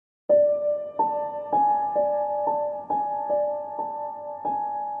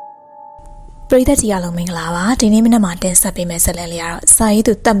ပရိသတ်ကြီးအားလုံးမင်္ဂလာပါဒီနေ့မနက်မှာတင်ဆက်ပေးမယ့်ဇာတ်လမ်းလေးကတော့စာရေး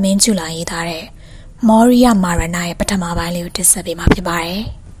သူတက်မင်းကျူလာရေးထားတဲ့မော်ရီယာမာရနာရဲ့ပထမပိုင်းလေးကိုတင်ဆက်ပေးမှာဖြစ်ပါတယ်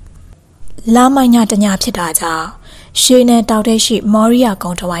လာမိုင်ညတညဖြစ်တာကြောင့်ရှေးနန်းတောင်ထိပ်ရှိမော်ရီယာကု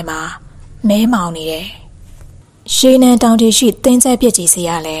န်းတစ်ဝိုက်မှာမဲမောင်နေတယ်ရှေးနန်းတောင်ထိပ်ရှိတင်းကျပ်ပြစ်ကြီးစီရ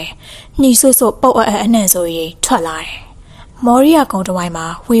လဲနှီးဆွတ်ဆွတ်ပုတ်အနှံ့ဆိုရင်ထွက်လာတယ်မော်ရီယာကုန်းတစ်ဝိုက်မှာ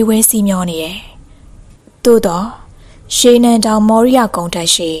ဝေဝဲစီးမျောနေတယ်သို့တော့ရှေးနန်းတောင်မော်ရီယာကုန်းတ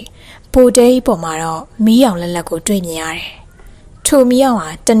က်ရှိပိုတဲကြီးပေါ်မှာတော့မီးရောင်လက်လက်ကိုတွေ့မြင်ရတယ်။ထိုမီးရောင်ဟာ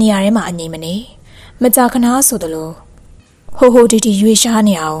တနေရာထဲမှာအငြိမ်မနေမကြာခဏဆိုသလိုဟိုဟိုတီတီရွေရှား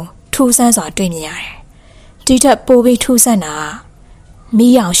နေအောင်ထူးဆန်းစွာတွေ့မြင်ရတယ်။ဒီထက်ပိုပြီးထူးဆန်းတာ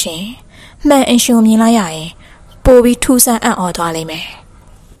မီးရောင်ရှင်မှန်အင်ရှင်မြင်လိုက်ရရင်ပိုပြီးထူးဆန်းအံ့ဩသွားလိမ့်မယ်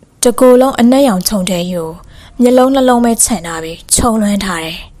။တကိုယ်လုံးအနက်ရောင်ခြုံတဲ့ယူမျက်လုံးနှလုံးပဲခြံထားပြီးခြုံလွှမ်းထားတ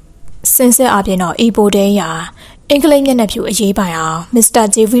ယ်။စင်စစ်အပြင်တော့အီပိုတဲရာအင်္ဂလိပ်မျက်နှာဖြူအရေးပိုင်အောင်မစ္စတာ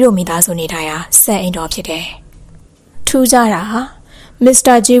ဂျေဗီတို့မိသားစုနေထိုင်ရာဆက်အိမ်တော်ဖြစ်တယ်။ထူးခြားတာဟာမစ္စ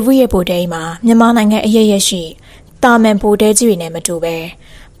တာဂျေဗီရဲ့ပိုတဲမှာမြန်မာနိုင်ငံအရေးရရှိတာမန်ပိုတဲကြီးတွေနဲ့မတူပဲ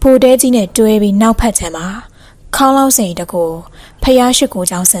ပိုတဲကြီးနဲ့တွဲပြီးနောက်ဖက်ခြမ်းမှာခေါင်းလောင်းစိန်တကူဖျားရှိကို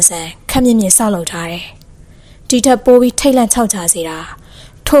ကြောင်းဆန်ဆန်ခက်မြင့်မြင့်ဆောက်လုပ်ထားတယ်။ဒီထက်ပိုပြီးထိတ်လန့်ခြောက်ခြားစေတာ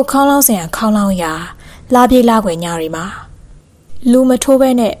ထိုခေါင်းလောင်းစိန်ကခေါင်းလောင်းရာလာပြေးလာွယ်ညတွေမှာလူမထိုးဘဲ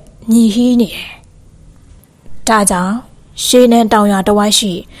နဲ့ညီဟီးနေတယ်။ဒါကြောင့်ရှေးနန်းတောင်ရွာတဝိုက်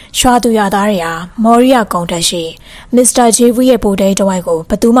ရှိရွာသူရွာသားတွေဟာမော်ရီယာကုန်းတက်ရှိမစ္စတာဂျေဗီရဲ့ပိုတဲတဝိုက်ကို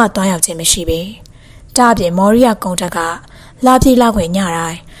ဘယ်သူမှတွားရောက်ခြင်းမရှိပေ။ဒါ့အပြင်မော်ရီယာကုန်းတက်ကလာပြေးလာွယ်ညတို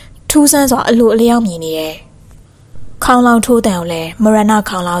င်းထူးဆန်းစွာအလိုအလျောက်မြင်နေတဲ့ခေါင်းလောင်းထိုးတန်ကိုလည်းမရဏ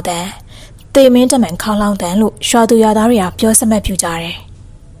ခေါင်းလောင်းတန်တေမင်းတမန်ခေါင်းလောင်းတန်လို့ရွာသူရွာသားတွေကပြောစမှတ်ပြကြတယ်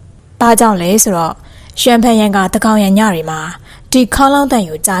။ဒါကြောင့်လဲဆိုတော့ရှမ်ဖန်ရန်ကတကောင်ရန်ညတွေမှာဒီခေါင်းလောင်းတန်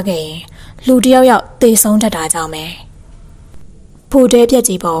ကိုကြားခဲ့ရင်လူတယောက်ယောက်တေဆုံးတတ်တာကြောင့်ပဲဖိုတဲပြက်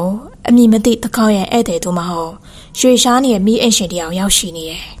ကြီးပုံအမိမသိတကောက်ရန်ဧည့်သည်တို့မဟုတ်ရွှေရှားနေတဲ့မိအင်ရှင်တယောက်ရောက်ရှိနေ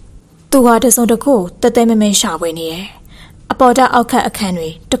တယ်။သူဟာတစုံတစ်ခုတက်တဲမဲမဲရှာဖွေနေတယ်။အပေါ်တက်အောက်ခတ်အခန်းတွေ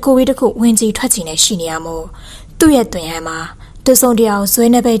တစ်ခုပြီးတစ်ခုဝင်ကြီးထွက်ချင်နေရှိနေရမို့သူ့ရဲ့တွင်ဟန်မှာတစုံတယောက်ဇွဲ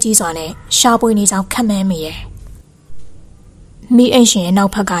နှပဲကြီးစွာနဲ့ရှာဖွေနေကြောင်းခန့်မှန်းမိရဲ့။မိအင်ရှင်ရဲ့နော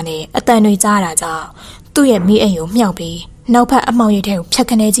က်ဖက်ကနေအတန်တွေကြားတာကြောင့်သူ့ရဲ့မိအိမ်ကိုမြှောက်ပြီးနောက်ဖက်အမောင်ရိပ်ထဲကိုဖြတ်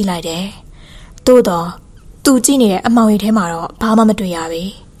ခနဲကြည့်လိုက်တယ်။သို့တော့သူကြည့်နေတဲ့အမောင်ရိပ်ထဲမှာတော့ဘာမှမတွေ့ရဘူး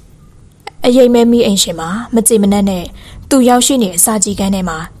။အရေးမဲမိအိမ်ရှင်မှာမကြည်မနှက်နဲ့သူရောက်ရှိနေတဲ့စာကြည့်ကန်းထဲ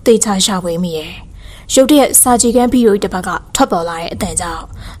မှာတေချာရှာဖွေမိရဲ့။ရုတ်တရက်စာကြည့်ကန်းဗီဒီယိုတစ်ပတ်ကထွက်ပေါ်လာတဲ့အတန်ကြောင့်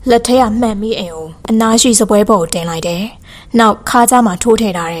လက်ထဲကမှန်မိအိမ်ကိုအနားရှိစပွဲပေါ်ကိုတင်လိုက်တယ်။နောက်ခါးကြားမှာထိုးထ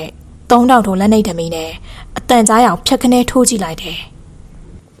ည့်ထားတဲ့3000ထိုးလက်နှိပ်သမီးနဲ့အတန်ကြားရောင်ဖြတ်ခနဲထိုးကြည့်လိုက်တယ်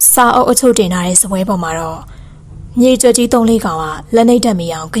။စာအုပ်အချို့တင်ထားတဲ့စပွဲပေါ်မှာတော့မြေကြွကြီး3-4ကောင်ကလက်နှိပ်တက်မိ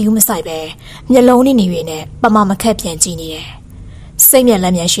အောင်ဂယုမဆိုင်ပဲမျက်လုံးနေတွေနဲ့ပမာမခက်ပြန်ကြည့်နေတယ်။စိတ်မျက်လ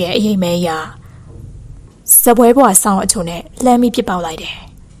က်မျက်ရှိရဲ့အရေးမဲရာစပွဲဘွားဆောင်းအချို့နဲ့လှမ်းပြီးပြစ်ပေါက်လိုက်တယ်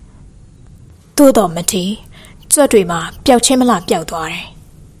။သို့တော်မထီကြွက်တွေမှာပျောက်ချင်းမလားပျောက်သွားတယ်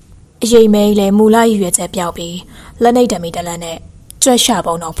။အရေးမဲလည်းမူလရည်ရွယ်ချက်ပျောက်ပြီးလက်နှိပ်တက်မိတလက်နဲ့ကြွက်ရှာ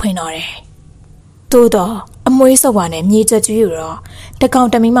ပုံတော့ဖွင့်တော့တယ်။သို့တော်အမွှေးစုပ်ဝါနဲ့မြေကြွကြီးကိုတော့တကောင်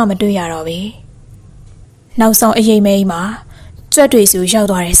တမီးမှမတွေ့ရတော့ဘူး။နောက်ဆုံးအရေးမဲကြီးမှာကြွက်တွေစုရောက်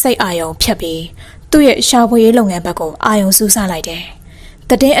သွားတဲ့စိတ်အာရုံဖြတ်ပြီးသူ့ရဲ့ရှာဖွေရေးလုပ်ငန်းဘက်ကိုအာရုံစူးစမ်းလိုက်တယ်။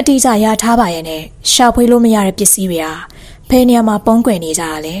တည်င်းအတိအကျရထားပါရဲ့နဲ့ရှာဖွေလို့မရတဲ့ပစ္စည်းတွေဟာဘယ်နေရာမှာပုံကွယ်နေကြ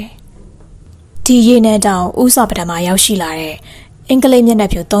ရလဲ။ဒီရေနံတောင်ဥစွာပထမရောက်ရှိလာတဲ့အင်္ဂလိပ်မျက်နှာ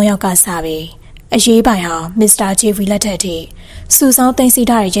ဖြူ3ယောက်ကစပြီးအရေးပိုင်အောင်မစ္စတာဂျေဗီလက်ထက်ထိစူဆောင်းသိမ်းဆည်း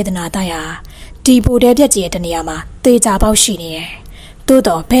ထားတဲ့ယေတနာတိုက်ဟာဒီပိုတဲပြက်ကြီးရဲ့တနေရာမှာတေချာပေါက်ရှိနေတယ်။သို့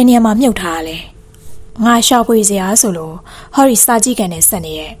တော့ဘယ်နေရာမှာမြုပ်ထားရလဲ။ငါရှာဖွေစရာဆိုလို့ဟော်ရီစာကြည့်ကန်နဲ့ဆက်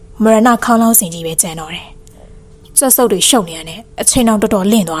နေတဲ့မရဏခေါင်းလောင်းစင်ကြီးပဲကျန်တော့တယ်။ကြွက်စုပ်တွေရှုပ်နေရတဲ့အချိန်တောင်တော်တော်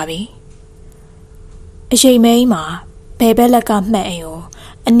လင့်သွားပြီ။အချိန်မဲကြီးမှာဘယ်ဘက်လက်ကမှတ်အိမ်ကို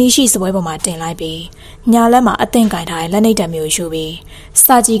အနီးရှိစပွဲပေါ်မှာတင်လိုက်ပြီးညာလက်မှာအသင့်ကင်ထားတဲ့လက်နှိပ်တံမျိုးယူပြီး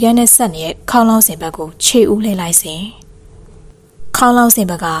စာကြည့်ကန်နဲ့ဆက်နေတဲ့ခေါင်းလောင်းစင်ဘက်ကိုခြေဦးလှည့်လိုက်စဉ်ခေါင်းလောင်းစင်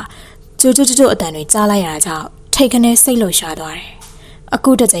ဘက်ကကျိုးကျိုးအတန်တွေကြားလိုက်ရတာကြောင့်ထိတ်ခနဲစိတ်လှုပ်ရှားသွားတယ်။အ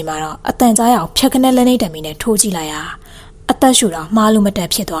ခုတစ်ချိန်မှာတော့အတန်ကြားရအောင်ဖြတ်ခနဲလက်နှိပ်တံမီနဲ့ထိုးကြည့်လိုက်ရာအသက်ရှူတော့မှားလို့မတက်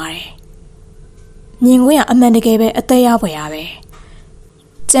ဖြစ်သွားတယ်။မြင်ကွင်းကအမှန်တကယ်ပဲအသက်ရောက်ဖွယ်ရပဲ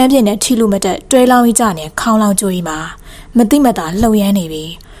။ကျမ်းပြင်းနဲ့ထီလူမတက်တွဲလောင်းကြီးကြနေခေါင်းလောင်းကျိုးကြီးမှာမတိမတာလှုပ်ရမ်းနေပြီ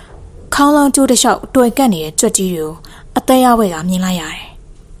။ခေါင်းလောင်းကျိုးတစ်လျှောက်တွယ်ကပ်နေတဲ့ကြွက်ကြီးတွေကိုအသက်ရောက်ဖွယ်ကမြင်လိုက်ရတယ်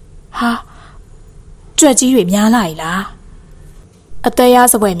။ဟာကြွက်ကြီးတွေများလာ ਈ လား။အသက်ရ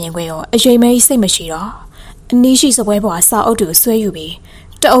စပွဲမြင်ကွင်းကိုအရေးမဲကြီးစိတ်မရှိတော့အနီးရှိစပွဲပေါ်ကစာအုပ်တွေကိုဆွဲယူပြီး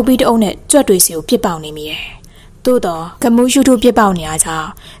တအုပ်ပြီးတအုပ်နဲ့ကြွက်တွေစီကိုပြစ်ပေါက်နေမိတယ်။သို့တော့ကမူးရှုထုပြစ်ပေါက်နေရကြောင်း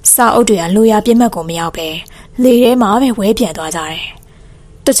စာအုပ်တွေကလိုရာပြစ်မှတ်ကိုမရောက်ပဲလေထဲမှာပဲဝဲပြန်သွားကြတယ်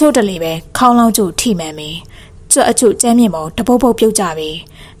။ တချို့တလေပဲခေါင်းလောင်းကျထိမှန်ပြီးကြွအကျကျမ်းမြင့်ပေါ်တပုတ်ပုတ်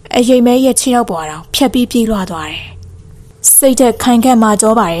ပြုတ်ကြပြီးအရင်မဲရဲ့ခြေရောက်ပေါ်တော့ဖြတ်ပြီးပြေးလွှားသွားတယ်စိတ်သက်ခိုင်ခန့်မှ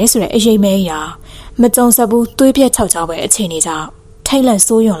ကြောပါရဲဆိုတဲ့အရင်မဲကြီးတော့မကြုံစဘူးသွေးပြက်ခြောက်ခြောက်ပဲအခြေအနေကြောင့်ထိတ်လ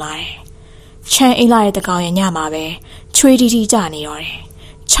န့်စိုးရွံ့လာတယ်ချမ်းအိလာတဲ့တကောင်ရဲ့ညမှာပဲချွေးတီတီကြနေရောတယ်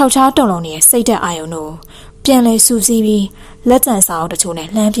ခြောက်ချားတုံလုံးနဲ့စိတ်သက်အာယုံတို့ပြန်လဲစူးစီးပြီးလက်ကျန်စာအုပ်တချို့နဲ့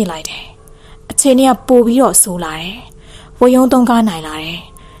လှမ်းပစ်လိုက်တယ်အခြေအနေကပိုပြီးတော့ဆိုးလာတယ်ဝယုံသုံးကားနိုင်လာ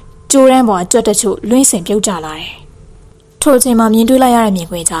တယ်ကျိုးရမ်းပေါ်ကြွက်တချို့လွင့်စင်ပြုတ်ကျလာတယ်ထို့အချိန်မှာမြင်တွေ့လိုက်ရ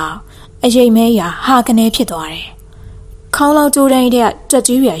တဲ့မြင်ကွင်းကြောင့်အရိပ်မဲရာဟာကနေဖြစ်သွားတယ်ခေါင်းလောင်ကျိုးတန်းကြီးတဲ့ကြွက်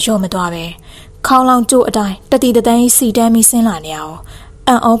ကြီးတွေရော့မသွားပဲခေါင်းလောင်ကျိုးအတိုင်းတတိတန်းစီတန်းပြီးဆင်းလာနေ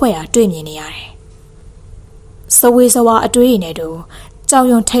အောင်အံ့ဩဖွယ်ရာတွေ့မြင်နေရတယ်စဝေးစဝါအတွေးရည်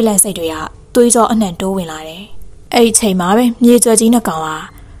နဲ့တူကြောက်ရွံ့ထိတ်လန့်စိတ်တွေကသွေးကြောအနှံ့တိုးဝင်လာတယ်အဲ့ဒီချိန်မှာပဲမြေကြွက်ကြီးနှစ်ကောင်ဟာ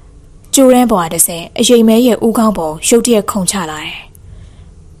ကျိုးရမ်းပေါ်တစ်ဆင့်အရိပ်မဲရဲ့ဦးခေါင်းပေါ်ရုတ်တရက်ခုန်ချလာ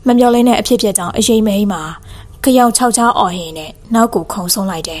တယ်မမျော်လင့်တဲ့အဖြစ်ကြောင့်အရိပ်မဲမှာကြောင်ခြောက်ချားအော်ဟင်းနဲ့နောက်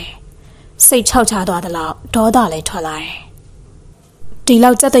ကိုခုန်ဆုံးလိုက်တယ်စိတ်ခြောက်ချားသွားသလောက်ဒေါသလည်းထွက်လာတယ်ဒီ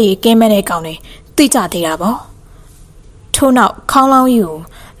လောက်ကြက်တရေကင်းမဲ့တဲ့ကောင်တွေသိကြသေးတာပေါ့ထို့နောက်ခေါင်းလောင်းကြီး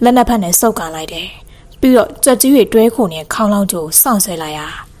ကိုလက်နှစ်ဖက်နဲ့စုပ်ကန်လိုက်တယ်ပြီးတော့ကြက်ကြီးတွေတွဲခုန်နေခေါင်းလောင်းကျိုးစောင့်ဆွဲလိုက်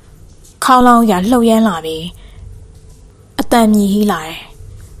ရခေါင်းလောင်းရလှုပ်ရမ်းလာပြီးအတန်မြည်ဟီးလာ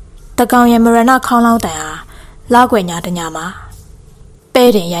တယ်တကောင်ရဲ့မရဏခေါင်းလောင်းတန်ဟာလောက်ွယ်ညာတညာမှာ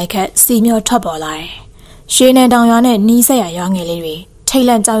ပဲတင်ရိုက်ခတ်စီမျောထွက်ပေါ်လာတယ်ရှေးနံတောင်ရွာနဲ့နီးစက်ရရွာငယ်လေးတွေထိတ်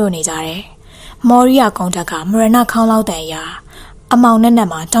လန့်ကြောက်ရွံ့နေကြတယ်မော်ရီယာကောင်တက်ကမရဏခေါင်းလောင်းတန်ရာအမောင်နဲ့နဲ့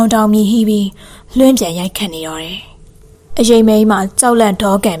မှာတောင်တောင်မြည်ဟီးပြီးလွှင့်ပြန်ရိုက်ခတ်နေရတယ်အရိပ်မဲမှာကြောက်လန့်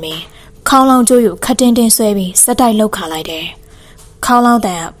ဒေါကန်ပြီးခေါင်းလောင်းကျိုးကိုခတ်တင်းတင်းဆွဲပြီးစက်တိုက်လှုပ်ခါလိုက်တယ်ခေါင်းလောင်းတ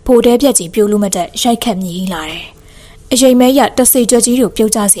န်ကဖိုတဲပြက်ကြီးပြိုလို့မတက်ရိုက်ခတ်မြည်ဟီးလာတယ်အရိပ်မဲရတဆိကြွက်ကြီးတို့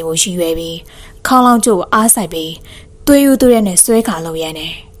ပြုတ်ကျစေဖို့ရှိရွယ်ပြီးခေါင်းလောင်းကျိုးကိုအားဆိုင်ပြီးသွေးယူသွေးရဲနဲ့ဆွဲခါလှုပ်ရမ်းတ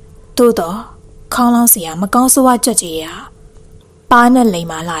ယ်သို့တော့ခေါင်းလောင်းစီကမကောင်းဆိုးဝါးကြွက်ကြီးရပါး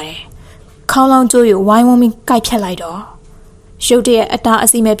နဲ့လိမ်မာလာတယ်ခေါင်းလောင်းကျိုးကိုဝိုင်းဝန်းပြီးကိုက်ဖြတ်လိုက်တော့ရုတ်တရက်အတား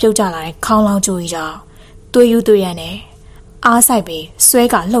အစီမဲ့ပြုတ်ကျလာတဲ့ခေါင်းလောင်းကျိုးကြီးကြောင့်သွေးယူသွေးရဲနဲ့အားဆိုင်ပြီးဆွဲ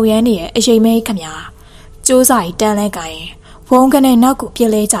ကလှုပ်ရမ်းနေရဲ့အရိပ်မဲခမညာကျိုးစာကြီးတန်းလဲကိုင်ဝုန်းကနေနောက်ကိုပြ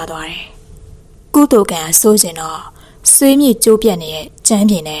စ်လဲကျသွားတယ်ကုသိုလ်ကံဆိုးကျင်တော့ဆွေးမြေကျိုးပြက်နေတဲ့ကျမ်း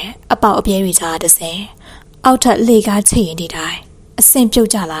ပြင်နဲ့အပေါက်အပြဲတွေကြားတစ်စင်အောက်ထပ်လေကားချိရင်ဒီတိုင်းအဆင်ပြုတ်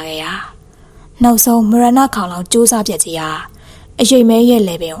ကျလာခဲ့ရနောက်ဆုံးမရဏခေါင်လောင်ကျိုးစားပြက်ကြီးဟာအရိပ်မဲရဲ့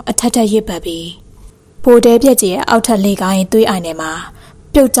လေပင်ကိုအထက်ထက်ရစ်ပတ်ပြီးပိုတဲပြက်ကြီးရဲ့အောက်ထပ်လေကားရင်သွေးအိုင်ထဲ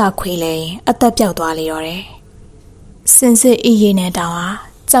မှာပြုတ်ကျခွေလဲအသက်ပြောက်သွားလေတော့တယ်စင်စစ်အီရီနဲ့တောင်ဟာ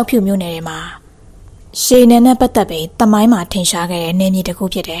ကြောက်ဖြူမျိုးနယ်ထဲမှာရှေနယ်နဲ့ပတ်သက်ပြီးတမိုင်းမှာထင်ရှားခဲ့တဲ့နေမြေတစ်ခု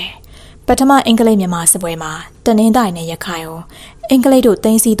ဖြစ်တယ်ပထမအင်္ဂလိပ်မြန်မာစစ်ပွဲမှာတနင်္သာရီနဲ့ရခိုင်ကိုအင်္ဂလိပ်တို့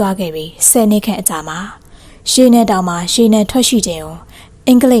သိမ်းဆည်းသွားခဲ့ပြီး10နှစ်ခန့်အကြာမှာရှေနယ်တောင်မှာရှေနယ်ထွက်ရှိခြင်းကို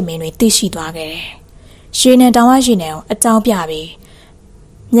အင်္ဂလိပ်မင်းတွေသိရှိသွားခဲ့တယ်ရှေနယ်တောင်ဝရှေနယ်ကိုအကြောင်းပြပြီး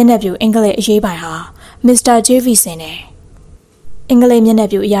မျက်နှာပြူအင်္ဂလိပ်အရေးပိုင်ဟာမစ္စတာဂျေဗီဆင်နဲ့အင်္ဂလိပ်မျက်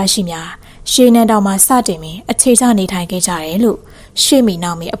နှာပြူအရာရှိများရှေနယ်တောင်မှာစတင်ပြီးအခြေချနေထိုင်ခဲ့ကြ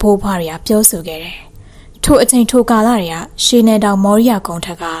တယ်လို့ရှေ့မီနောက်မီအဖိုးဖွားတွေကပြောဆိုခဲ့တယ်ထို့အချိန်ထိုကာလတွေကရှေနယ်တောင်မော်ရီယာကုန်း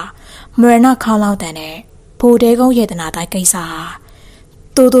ထက်ကမရဏခေါင်းလောင်းတန်နဲ့ဘိုတဲကုန်းရေတနာတိုင်းကိစ္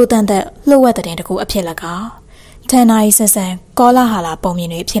စဟာတိုးတိုးတန်တက်လှုပ်ဝက်တဲ့တကူအဖြစ်၎င်းထန်နာရီဆန်ဆန်ကောလာဟာလာပုံမြင်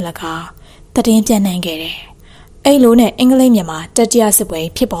တွေဖြစ်၎င်းတည်င်းပြန့်နှံ့ခဲ့တယ်အဲ့လိုနဲ့အင်္ဂလိပ်မြန်မာတတိယစစ်ပွဲ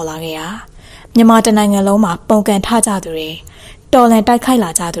ဖြစ်ပေါ်လာခဲ့ရာမြန်မာတနိုင်ငံလုံးမှာပုံကန်ထကြသူတွေတော်လန်တိုက်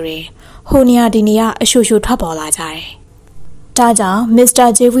ခိုက်လာကြသူတွေဟိုနီယာဒီနီယာအရှူရှူထွက်ပေါ်လာကြတယ်ဒါကြောင့်မစ္စ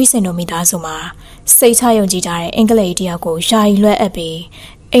တာဂျေဗီဆင်တို့မိသားစုမှာစိတ်ချယုံကြည်ကြတဲ့အင်္ဂလိပ်တယောက်ကိုယာယီလွှဲ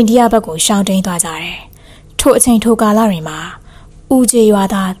အပ်ပြီးအိန္ဒိယဘက်ကိုရှောင်တိန်သွားကြတယ်ထို့အချိန်ထိုကာလတွေမှာဦးကျေ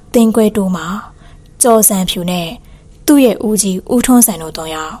ရွာသားတင်ကွဲတိုးမှာကြော်စံဖြူနဲ့သူ့ရဲ့ဦးကြီးဦးထွန်းစံတို့3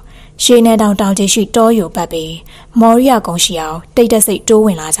ယောက်ရှေးနယ်တောင်တောင်ကြီးရှိတောယူပတ်ပြီးမော်ရီယာကုန်းရှိအောင်တိတ်တဆိတ်တိုးဝ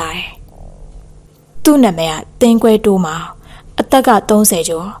င်လာကြတယ်သူ့နာမည်ကတင်ကွဲတိုးမှာအသက်က30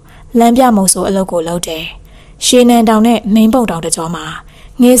ကျော်လမ်းပြမုံဆိုအလုပ်ကိုလုပ်တယ်ရှေးနယ်တောင်နဲ့မင်းပုံတောင်တကြော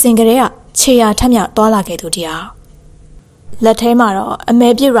မှာငယ်စဉ်ကတည်းကခြေရာထက်မြောက်သွားလာခဲ့သူတယောက်လက်ထဲမှာတော့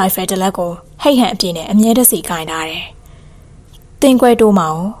အမဲပြစ်ရိုင်ဖယ်တစ်လက်ကိုဟိတ်ဟန်အပြည့်နဲ့အမြဲတစေခိုင်းထားတယ်။တင်ကွဲတိုး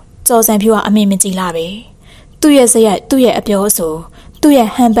မောင်ကြော်စံဖြူကအမေမကြည်လာပဲ။သူ့ရဲ့စရက်သူ့ရဲ့အပြောအဆိုသူ့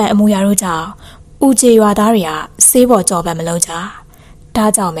ရဲ့ဟန်ပန်အမူအရာတို့ကြောင့်ဦးကျေရွာသားတွေကဆေးပေါ်ကြော်ပန်မလုံးကြ။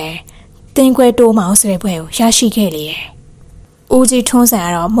ဒါကြောင့်ပဲတင်ကွဲတိုးမောင်ဆိုတဲ့ဘွဲကိုရရှိခဲ့လေတယ်။ဦးကြီးထွ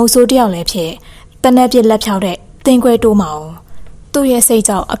န်းစံကတော့မုတ်ဆိုးတယောက်လည်းဖြစ်တနက်ပြစ်လက်ဖြောက်တဲ့တင်ကွဲတိုးမောင်သူ့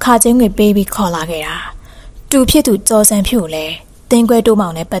ရဲ့စိတ်ကြောင့်အခါချင်းငွေပေးပြီးခေါ်လာခဲ့တာတူဖြစ်သူကြော်စံဖြူလည်းတင်ကွဲတိုးမော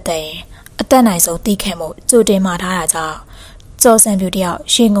င်နဲ့ပတ်သက်ရင်အသက်နိုင်ဆုံးတီးခံမှုကြိုတင်မှာထားတာကြောင့်ကြော်စံဖြူတ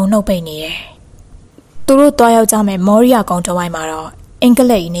ယောက်ရှင်ငုံနှုတ်ပိတ်နေတယ်သူတို့တွားရောက်ကြမယ်မော်ရီယာကောင်တဝိုင်းမှာတော့ အင်္ဂ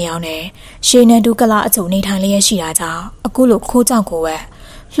လိပ်နေအောင်နဲ့ရေနံဒူကလာအချို့နေထိုင်လျက်ရှိတာကြောင့်အခုလိုခိုးကြောင်ကိုဝက်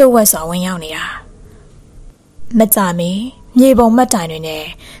လှုပ်ဝက်စွာဝင်ရောက်နေတာမကြမီမြေပုံမှတ်တိုင်တွေနဲ့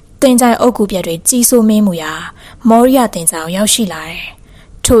တင်ကြိုင်အုပ်ကူပြက်တွေကြီးစိုးမင်းမူရာမော်ရီယာတင်ကြိုင်ရောက်ရှိလာတယ်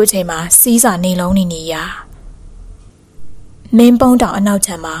ထို့အချိန်မှာစီးစာနေလုံးနေရာမင်းပုံးတောင်အနောက်ခြ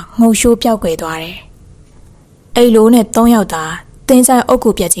မ်းမှာငုံရှိုးပြောက်ကွယ်သွားတယ်အိတ်လိုနဲ့3ယောက်သာတင်ကြိုင်အုပ်ကူ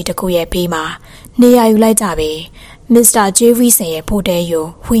ပြက်ကြီးတစ်ခုရဲ့ဘေးမှာနေရာယူလိုက်ကြပြီးမစ္စတာဂျေဗီဆန်ရဲ့ဖိုတဲယို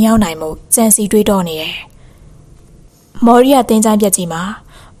ဝင်ရောက်နိုင်မှုကြံစီတွေးတော့နေတယ်မော်ရီယာတင်ကြိုင်ပြက်ကြီးမှာ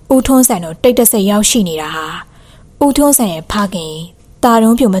ဦးထွန်းဆန်တို့တိတ်တဆိတ်ရောက်ရှိနေတာဟာဦးထွန်းဆန်ရဲ့ဖခင်တာ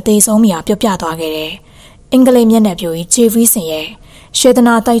ရုံးပြူမသေးဆုံးမီယာပြပြသွားခဲ့တယ်အင်္ဂလိပ်မျက်နှာပြူကြီးဂျေဗီဆန်ရဲ့ရှေဒ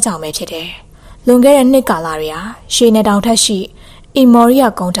နာတိုက်ကြောင်ပဲဖြစ်တယ်လွန်ခဲ့တဲ့နှစ်ကာလတွေဟာရှေနေတောင်ထက်ရှိအီမော်ရီယာ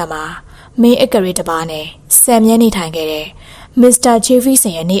ကုန်းထက်မှာမင်းအကရီတပါးနဲ့ဆယ်မြဲနေထိုင်ခဲ့တဲ့မစ္စတာဂျေဗီဆ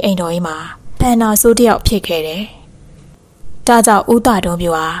န်ရဲ့နေအိမ်တော်ကြီးမှာပန်နာဆိုးတယောက်ဖြစ်ခဲ့တယ်ဒါကြောင့်ဦးတာတုံးပြူ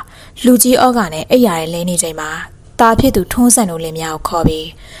ဟာလူကြီးဩဃာနဲ့အိပ်ရတဲ့လဲနေချိန်မှာတာဖြစ်သူထွန်းဆန်တို့လင်များကိုခေါ်ပြီး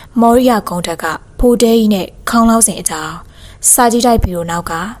မော်ရီယာကုန်းထက်ကဖိုတဲကြီးနဲ့ခေါင်းလောက်စင်အကြောင်းစာကြည့်တိုက်ပြီးတော့နောက်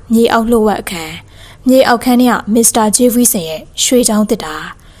ကမြေအောက်လှုပ်ဝက်အခန်းမြေအောက်ခန်းထဲကမစ္စတာဂျေဗီဆန်ရဲ့ရွှေချောင်းတစ်တာ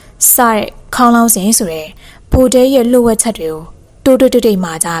စတဲ့ခေါင်းလောင်းစင်ဆိုတဲ့ဖိုတဲရဲ့လှုပ်ဝက်ချက်တွေကိုတိုးတိတ်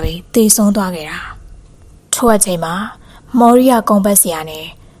မာကြပြီးတေဆုံးသွားခဲ့တာထို့အချိန်မှာမော်ရီယာကုန်းပတ်စီယာနဲ့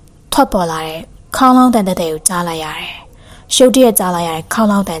ထွက်ပေါ်လာတဲ့ခေါင်းလောင်းတန်တဲ့ကိုကြားလိုက်ရတယ်ရုတ်တရက်ကြားလိုက်ရတဲ့ခေါင်း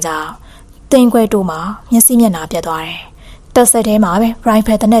လောင်းတန်ကြောင့်တင်ခွဲတိုးမှာမျက်စိမျက်နှာပြတ်သွားတယ်တက်ဆက်ထဲမှာပဲရိုင်ဖ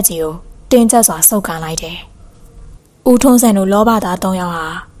ယ်တနက်ကြီးကိုတင်းကျပ်စွာဆုပ်ကန်လိုက်တယ်ဦးထုံးစံတို့လောဘသား3ယောက်ဟာ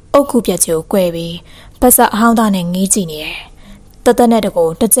အုတ်ခုပြက်ကြီးကို꿰ပြီးပတ်စပ်အဟောင်းသားနဲ့ငေးကြည့်နေတယ်တသက်နဲ့တကူ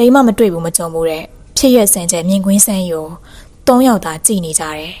တစ်ချိန်မှမတွေ့ဘူးမကြုံဘူးတဲ့ဖြစ်ရက်စင်ကျဲမြင်ကွင်းဆန်းယူ3ယောက်သာကြည့်နေကြ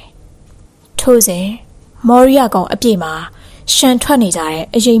တယ်ထို့စဉ်မော်ရီယာကောင်အပြည့်မှာရှန်ထွက်နေကြတဲ့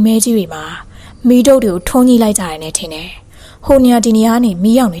အရိပ်မဲကြီးတွေမှာမီးတုပ်တွေကိုထုံးကြီးလိုက်ကြတယ်နဲ့ထင်တယ်ဟိုနီယာဒီနီယာနေ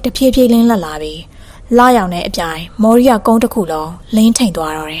မီးရောင်တွေတဖြည်းဖြည်းလင်းလက်လာပြီးလာရောင်တဲ့အပြိုင်မော်ရီယာကုန်းတစ်ခုလုံးလင်းထိန်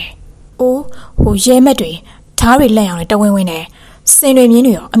သွားတော့တယ်။အိုးဟိုရဲမက်တွေဓားတွေလက်ရောင်တွေတဝင်းဝင်းနဲ့စင်တွေမြင်း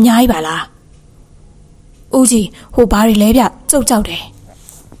တွေရောအများကြီးပါလား။ဦးကြီးဟိုဘာတွေလဲဗျကြုတ်ကြောက်တယ်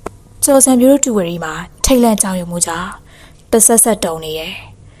။ကျော်စံပြိုးတို့တူဝရီမှာထိတ်လန့်ကြောင်ရုံမှုကြောင့်တဆက်ဆက်တုံနေရဲ့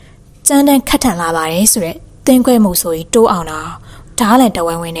။ကျန်းတန်းခတ်ထန်လာပါတယ်ဆိုရက်တင်းခွဲမှုဆိုပြီးတိုးအောင်တော့ဓားလန်တဝ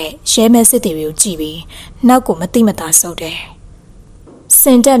င်းဝင်းနဲ့ရဲမက်စစ်တွေကိုကြည့်ပြီးနောက်ကိုမတိမတာဆုပ်တယ်စ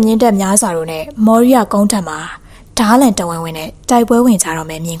င်တက်မြင့်တက်များစွာတို့နဲ့မော်ရီယာကုန်းထက်မှာဓားလန်တဝင်းဝင်းနဲ့တိုက်ပွဲဝင်ကြတော့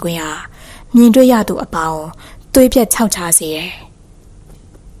မယ်မြင်ကွင်းဟာမြင်တွေ့ရသူအပေါင်းသွေးပြက်ခြောက်ချစေတယ်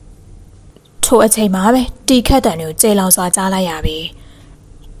ထိုအချိန်မှာပဲတီခတ်တန်တွေကိုကျေလောင်စွာကြားလိုက်ရပြီး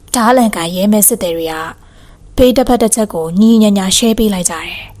ဓားလန်ကရဲမက်စစ်တွေကဘေးတစ်ဖက်တစ်ချက်ကိုညီညညာရှဲပေးလိုက်ကြတ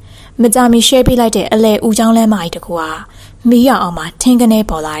ယ်မကြမီရှဲပေးလိုက်တဲ့အလဲဦးချောင်းလမ်းမကြီးတကူဟာမီးရောင်အောင်မှာထင်းကနေ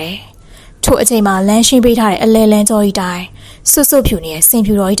ပေါ်လာတယ်။ထို့အချိန်မှာလမ်းရှင်းပေးထားတဲ့အလဲလန်းကြောကြီးတိုင်းစွတ်စွတ်ဖြူနေတဲ့စင်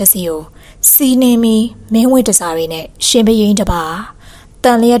ဖြူတော်ကြီးတစ်စီးကိုစီးနေမီမင်းဝင့်တစားတွေနဲ့ရှင်ပရင်တပါတ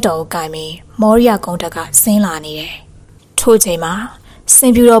န်လျက်တော်ကိုကင်ပြီးမော်ရီယာကုန်းတက်ကဆင်းလာနေတယ်။ထို့အချိန်မှာစ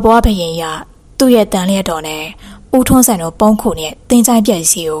င်ဖြူတော်ဘွားဘရင်ရသူ့ရဲ့တန်လျက်တော်နဲ့ဦးထွန်းဆန်တို့ပုံခုနဲ့တင်းချိုင်းပြက်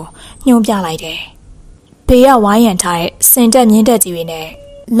စီကိုညှို့ပြလိုက်တယ်။ဘေးကဝိုင်းရံထားတဲ့စင်တက်မြင့်တက်ကြီးတွေနဲ့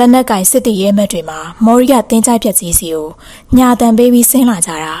လက်နက်ကင်စစ်တီရဲမက်တွေမှာမော်ရီယာတင်းချိုင်းပြက်ကြီးစီကိုညာတန်ပေးပြီးဆင်းလာ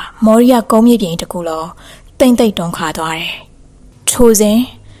ကြတာမော်ရီယာကုန်းမြေပြင်တကူလုံးတိမ့်တိတ်တွန်းခါသွားတယ်။ထို့စဉ်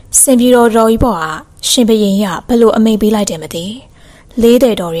စင်ပြည်တော်ကြီးပေါ်ကရှင်ဘရင်ရဘလို့အမိန်ပေးလိုက်တယ်မသိလေး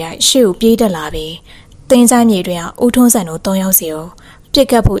တဲ့တော်တွေကရှေ့ကိုပြေးတက်လာပြီးတင်းချိုင်းမြေတွေကဦးထွန်းဆန်တို့3ယောက်စီကိုပြစ်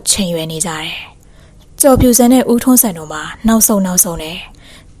ကပ်ဖို့ချိန်ရွယ်နေကြတယ်။ကြော်ဖြူစံနဲ့ဦးထွန်းဆန်တို့မှာနောက်ဆုံးနဲ့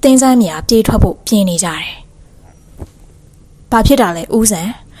တင်းချိုင်းမြေပြေးထွက်ဖို့ပြင်နေကြတယ်။ဘာဖြစ်တာလဲဦးဆန်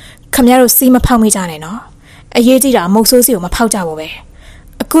ခမရတို့စီးမဖောက်မိကြနဲ့နော်အရေးကြီးတာမုတ်ဆိုးစီကိုမဖောက်ကြဘူးပဲ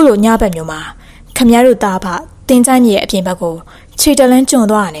အခုလိုညဘက်မျိုးမှာခမရတို့သားဖတင်းချိုင်းမြေရဲ့အပြင်ဘက်ကိုခြေတလန်းကျွံ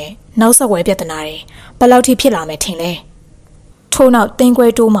သွားရတယ်နောက်ဆက်ဝဲပြဿနာတွေဘယ်လောက်ထိဖြစ်လာမယ်ထင်လဲထိုးနောက်တင်းခွဲ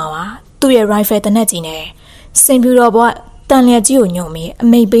တိုးမှာပါသူ့ရဲ့ rifle တနက်ကြီးနဲ့စင်ပြူတော်ဘွားတန်လျက်ကြီးကိုညုံပြီးအ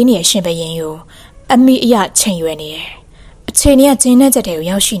မိတ်ပေးနေတဲ့ရှင်ဘရင်ကိုအမိအယချိန်ရွယ်နေတယ်အချိန်ကြီးကကျင်းတဲ့ချက်တွေကို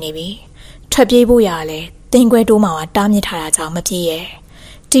ရောက်ရှိနေပြီထွက်ပြေးဖို့ရလဲတင်းခွဲတိုးမှာတားမြစ်ထားတာကြောင့်မပြေးရဲ့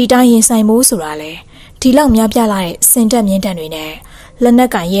ဒီတိုင်းရင်ဆိုင်မိုးဆိုတာလေဒီလောက်များပြလာတဲ့စင်တက်မြင့်တက်တွေနဲ့လက်နက်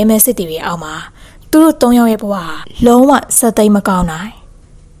ကင်ရဲမဲစစ်တီတွေအောက်မှာသူတို့3ယောက်ရဲ့ဘဝဟာလုံးဝစက်သိမ်းမကောင်းနိုင်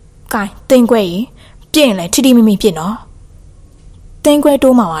။ကဲတင်းခွဲကြီးပြင့်လဲထိထိမိမိပြင့်နော်။တင်းခွဲ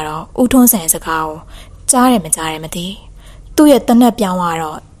တိုးမှာတော့ဦးထွန်းဆန်စကားကိုကြားတယ်မကြားတယ်မသိ။သူ့ရဲ့တနက်ပြောင်းသွား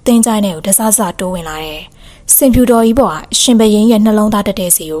တော့တင်းချိုင်းနဲ့ကိုတဆဆတိုးဝင်လာတဲ့စင်ဖြူတော်ကြီးပေါ်ကရှင်ဘရင်ရဲ့နှလုံးသားတက်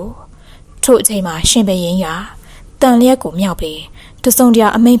တဲ့စီကိုထို့အချိန်မှာရှင်ဘရင်ရတန်လျက်ကိုမြောက်ပြီးတစုံတရာ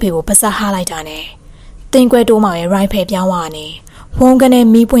အမိန့်ဖေကိုပါစားဟားလိုက်တာနဲ့တင်းခွဲတိုးမောင်ရဲ့ rifle ပြောင်းသွားနေဝုန်းကနေ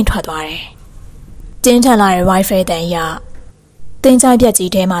မီးပွင့်ထွက်သွားတယ်။တင်းထန်လာတဲ့ rifle တန်ရ တင်းကြိုက်ပြက်ကြီး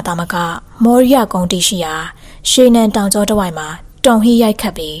တဲမှာတာမကမော်ရီယာကုန်းတီရှိရာရှေနန်တောင်ကျောတဝိုက်မှာတုံဟိရိုက်ခ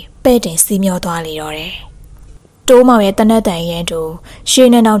တ်ပြီးပဲ့တင်စီးမျောသွားလေတော့တယ်။တိုးမောင်ရဲ့တနက်တန်ရင်တူ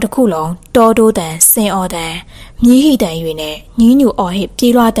ရှေနန်တောင်တစ်ခုလုံးတောတိုးတန်စင်အော်တန်မြီးဟိတန်၍နဲ့ညီးညူအော်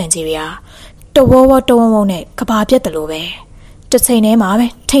ဟစ်ပြေးလွှားတန်ကြီးတွေဟာတဝဝတဝဝနဲ့ကဘာပြက်တယ်လို့ပဲတစ်ချိန်တည်းမှာပဲ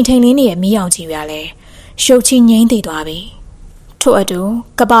ထိန်ထိန်လေးနဲ့မီးအောင်ကြီးရလဲရှုပ်ချီငိမ့်သိသွားပြီထို့အတူ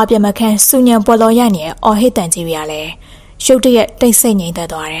ကဘာပြက်မခန်းစူညံပေါ်လော်ရနေအော်ဟစ်တန်ကြီးရလဲရုတ်တရက်တိတ်ဆိတ်ငိမ့်သက်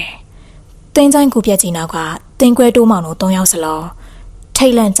သွားတယ်။တင်းချိုင်းကူပြက်ကြီးနောက်ကတင်းကွဲတိုးမောင်တို့၃ယောက်စလုံးထိ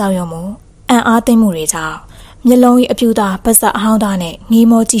တ်လန့်ကြောက်ရွံ့မှုအံ့အားသင့်မှုတွေကြောင့်မျက်လုံးကြီးအပြူသားပါးစပ်အဟောင်းသားနဲ့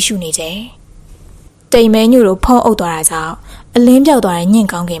ငီးမောကြည့်ရှုနေကြ။တိမ်မဲညို့တို့ဖုံးအုပ်သွားတာကြောင့်အလင်းပြောက်သွားတဲ့ည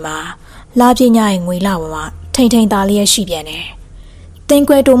င့်ကောင်းကင်မှာလာပြင်းညရဲ့ငွေလာပေါ်မှာထိန်ထိန်သားလေးရရှိပြန်တယ်။တင်း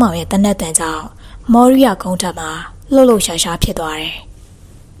ကွဲတိုးမောင်ရဲ့တနက်တန်ကြောင့်မော်ရီယာကုန်းထပ်မှာလှုပ်လှုပ်ရှားရှားဖြစ်သွားတယ်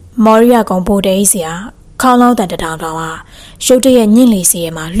။မော်ရီယာကုန်းပိုတဲကြီးစီကခေါင်းလောင်းတန်တထောင်တောင်ဟာရုတ်တရက်ည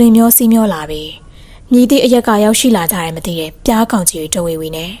င့်လီစီရဲမှာလွင်မျောစီးမျောလာပြီးမြည်သည့်အရက်ကရောက်ရှိလာကြတယ်မသိတဲ့ပြားကောင်ကြီးတွေတဝေဝေ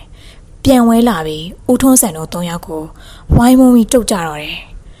နဲ့ပြန်ဝဲလာပြီးဦးထွန်းဆန်တို့၃ယောက်ကိုဝိုင်းဝန်းပြီးတုတ်ကြတော့တယ်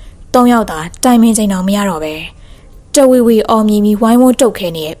။၃ယောက်သာတိုင်ပင်ချိန်တော်မရတော့ပဲတဝေဝေအော်မြည်ပြီးဝိုင်းဝန်းတုတ်ခဲ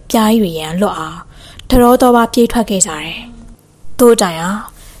နေတဲ့ပြားကြီးတွေရန်လွတ်အောင်တရောတော်ပါပြေးထွက်ခဲ့ကြတယ်။တို့တိုင်အောင်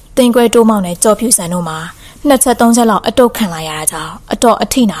တင်ကွဲတိုးမောင်နဲ့ကြော်ဖြူဆန်တို့မှာ2ချက်3ချက်လောက်အတုတ်ခံလာရတာကြောင့်အတော်အ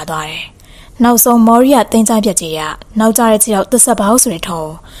ထိနာသွားတယ်။နောက်ဆုံးမော်ရီယာတင်းချိုင်းပြက်ကြီးကနောက်ကျတဲ့ခြေထောက်တစ်ဆက်ပေါင်းဆိုတဲ့ထုံ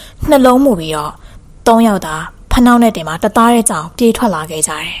နှလုံးမူပြီးတော့၃ယောက်သာဖနှောင်းနဲ့တင်မှာတသားတဲ့ကြောင်ပြေးထွက်လာ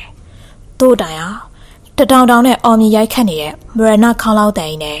ခဲ့ကြတယ်။တို့တိုင်အောင်တတောင်တောင်နဲ့အော်မြည်ရိုက်ခတ်နေတဲ့မရဏခေါင်းလောက်တို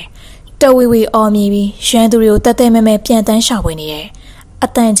င်နဲ့တဝီဝီအော်မြည်ပြီးရန်သူတွေကိုတက်တဲမဲမဲပြန်တန်းရှာဝင်နေတဲ့အ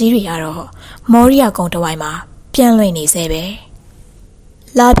တန်ကြီးတွေကတော့မော်ရီယာကုန်းတဝိုင်းမှာပြန်လွင်နေစေပဲ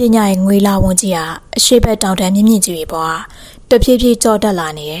။လာပညာရဲ့ငွေလာဝန်ကြီးကအရှိဘက်တောင်တန်းမြင့်မြင့်ကြီးတွေပေါ်တဖြည်းဖြည်းကြော်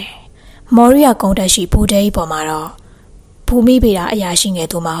တက်လာနေတယ်။မော်ရီယာကုန်းတက်ရှိဘူတဲကြီးပေါ်မှာတော့ဘူမိပေတာအရာရှိ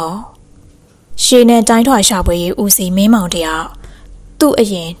ငယ်သူမဟုတ်ရှေနန်တိုင်းထွာရှာဖွေရေးဦးစီးမင်းမောင်တယောက်သူ့အ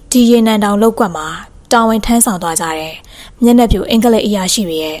ရင်ဒီရေနန်တောင်လောက်ကွက်မှာတာဝန်ထမ်းဆောင်သွားကြတဲ့မျက်နှာပြူအင်္ဂလိပ်အရာ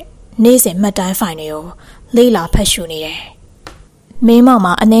ရှိတွေရဲ့နေ့စဉ်မှတ်တမ်းဖိုင်တွေကိုလေ့လာဖတ်ရှုနေတယ်။မင်း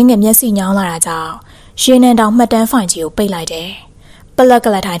မောင်မှာအနှဲငယ်မျက်စိညောင်းလာတာကြောင့်ရေနန်တောင်မှတ်တမ်းဖိုင်ကြီးကိုပိတ်လိုက်တယ်။ပလက်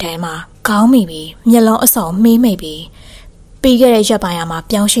ကလထိုင်ထိုင်မှာခေါင်းမိပြီးမျက်လုံးအစုံမေးမိပြီးပြီးခဲ့တဲ့ရက်ပိုင်းမှာ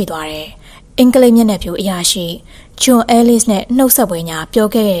ပြောင်းရွှေ့သွားတဲ့အင်္ဂလိပ်မျက်နှာပြူအရာရှိဂျွန်အဲလစ်နဲ့နှုတ်ဆက်ပွဲညာပြော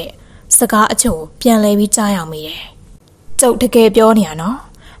ခဲ့တဲ့စကားအချို့ပြန်လဲပြီးကြားရောက်မိတယ်။ကျုပ်တကယ်ပြောနေရနော်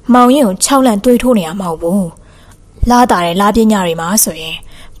။မောင်ရင်ကို6လန့်တွေးထိုးနေရမဟုတ်ဘူး။လာတာတဲ့လာပညာတွေမှာဆိုရင်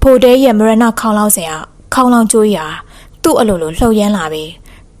ဖိုတဲရဲ့မရဏခေါင်းလောင်းစင်ကခေါင်းလောင်းကျိုးရသူ့အလိုလိုလှုပ်ရမ်းလာပြီး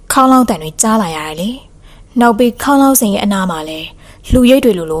ခေါင်းလောင်းတန်တွေကြားလာရတယ်လေ။နောက်ပြီးခေါင်းလောင်းစင်ရဲ့အနားမှာလဲလူရိတ်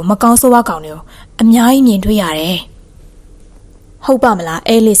တွေလိုမကောင်းဆိုးဝါးကောင်တွေအများကြီးမြင်တွေ့ရတယ်။ဟုတ်ပါမလား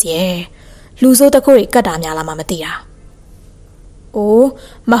အဲလစ်ရဲ့လူဆိုးတခုတွေကတ်တာများလားမသိတာ။အိုး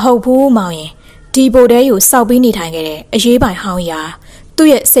မဟုတ်ဘူးမောင်ရင်ဒီဘိုတဲကိုစောက်ပြီးနေထိုင်ခဲ့တဲ့အရေးပိုင်ဟောင်းရာသူ့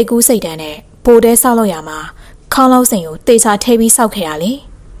ရဲ့စိတ်ကူးစိတ်တန်းနဲ့ဘိုတဲဆောက်လို့ရမှာခေါင်းလောက်စိန်ကိုတေချာထဲပြီးစောက်ခဲ့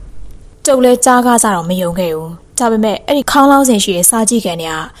ရလေကျုပ်လဲကြားကားစားတော့မယုံခဲ့ဘူးဒါပေမဲ့အဲ့ဒီခေါင်းလောက်စိန်ရှိတဲ့စားကြည့်ကန်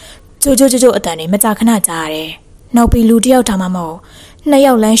တွေကကြိုအတန်တွေမကြာခဏကြားရတယ်နောက်ပြီးလူတယောက်ဒါမှမဟုတ်2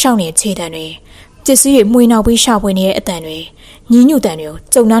ယောက်လမ်းလျှောက်နေတဲ့ခြေတန်းတွေပစ္စည်းတွေမှွေနောက်ပြီးရှာဖွေနေတဲ့အတန်တွေညီးညူတန်တွေကို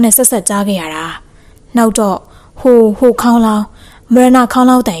ကျုံနာနဲ့ဆက်ကြားခဲ့ရတာနောက်တော့ဟိုခေါင်းလောင်းမရဏခေါ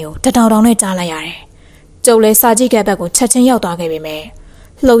င်းလောက်တန်ကိုတတောင်တောင်နဲ့ကြားလိုက်ရတယ်ကျုပ်လဲစားကြည့်ကက်ဘက်ကိုချက်ချင်းရောက်သွားခဲ့ပေ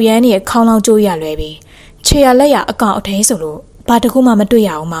မဲ့လှုပ်ရမ်းနေတဲ့ခေါင်းလောင်းကျိုးရလွယ်ပြီးခြေရလက်ရအကောင်အထိန်ဆိုလို့ဘာတခုမှမတွေ့ရ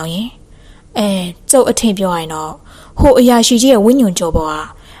အောင်မောင်ရင်ကျုပ်အထင်ပြောရင်တော့ဟိုအရာရှိကြီးရဲ့ဝိညာဉ်ကြောပေါ်က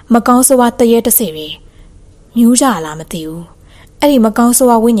မကောင်းဆိုးဝါးတရေတစေပြီးမြူးကြလားမသိဘူးအဲ့ဒီမကော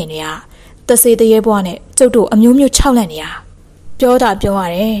င်းဆိုးဝါးဝိညာဉ်တွေကတစေတရေဘွားနဲ့ကျုပ်တို့အမျိုးမျိုး6လန့်နေ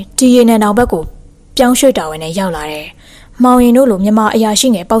ရပြောတာပြောရတယ်ဒီရေနံတောင်ဘက်ကိုပြောင်းရွှေ့တာဝင်နဲ့ရောက်လာတယ်မောင်ရင်တို့လိုမြန်မာအရာ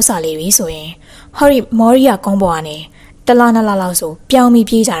ရှိငယ်ပေါက်စာလေးပြီဆိုရင်ဟော်ရီမော်ရီယာကုန်းပေါ်ကနေတလားနှစ်လားလောက်ဆိုပြော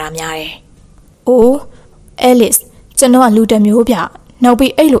င်းပြီးပြေးကြတာများတယ်။အိုးအဲလစ်ကျွန်တော်ကလူတမျိုးပြနောက်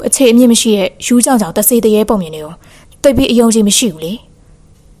ပြီးအဲ့လိုအခြေအမြင့်မရှိရဲ့ယူးကြောင်ကြောင်တစေတရေပုံမြင်နေကိုတိတ်ပြီးအယုံကြည်မရှိဘူးလေ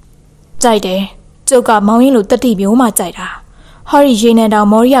။ကြိုက်တယ်ကျုပ်ကမောင်ရင်လိုတတိမျိုးမှကြိုက်တာ။ဟော်ရီရေနံ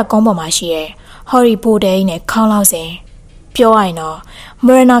တောင်မော်ရီယာကုန်းပေါ်မှာရှိရဲ့ဟော်ရီဘိုတဲကြီးနဲ့ခေါင်းလောက်စင်ပြောရရင်တော့မ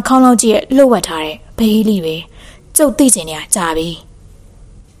ရဏခေါင်းလောက်ကြီးရဲ့လှုပ်ဝက်ထားတဲ့ဘေးလီပဲကျုပ်သိချင်နေတာကြာပြီ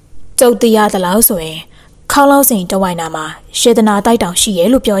ကျုပ်သိရသလားဆိုရင်ခေါင်းလောက်စင်တဝိုင်နာမှာရှေဒနာတိုက်တောင်ရှိ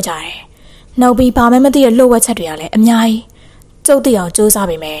ရဲ့လို့ပြောကြတယ်နောက်ပြီးဘာမှမသိတဲ့လှုပ်ဝက်ချက်တွေကလည်းအများကြီးကျုပ်သိအောင်စူးစ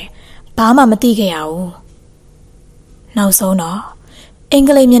မ်းပေမဲ့ဘာမှမသိခဲ့ရဘူးနောက်ဆုံးတော့အင်္ဂ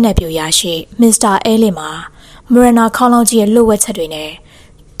လိပ်မျက်နှာပြူရရှိမစ္စတာအဲလင်မှာမရဏခေါင်းလောက်ကြီးရဲ့လှုပ်ဝက်ချက်တွေ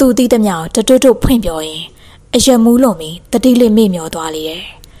နဲ့သူသိသမျှတတွတ်ဖွင့်ပြောရင်အယက်မူးလုံးပြီးတတိလေးမေ့မျောသွားလေတယ်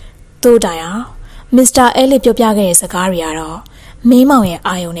။သို့တိုင်အောင်မစ္စတာအဲလစ်ပြောပြခဲ့တဲ့စကားတွေကတော့ မင်းမောင်ရဲ့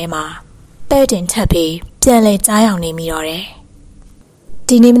အာယုံထဲမှာတဲ့တင်ထပ်ပြီးပြန်လဲကြားရောက်နေမိတော့တယ်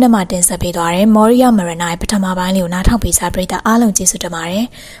ဒီနေ့မနက်မှာတင်ဆက်ပေးသွားတဲ့မော်ရီယာမရနာရဲ့ပထမပိုင်းလေးကိုနားထောင်ပေးကြပရိသတ်အားလုံးကျေးဇူးတင်ပါတယ်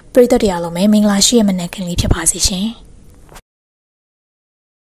ပရိသတ်တရားလုံးပဲမင်္ဂလာရှိရမနက်ခင်းလေးဖြစ်ပါစေရှင်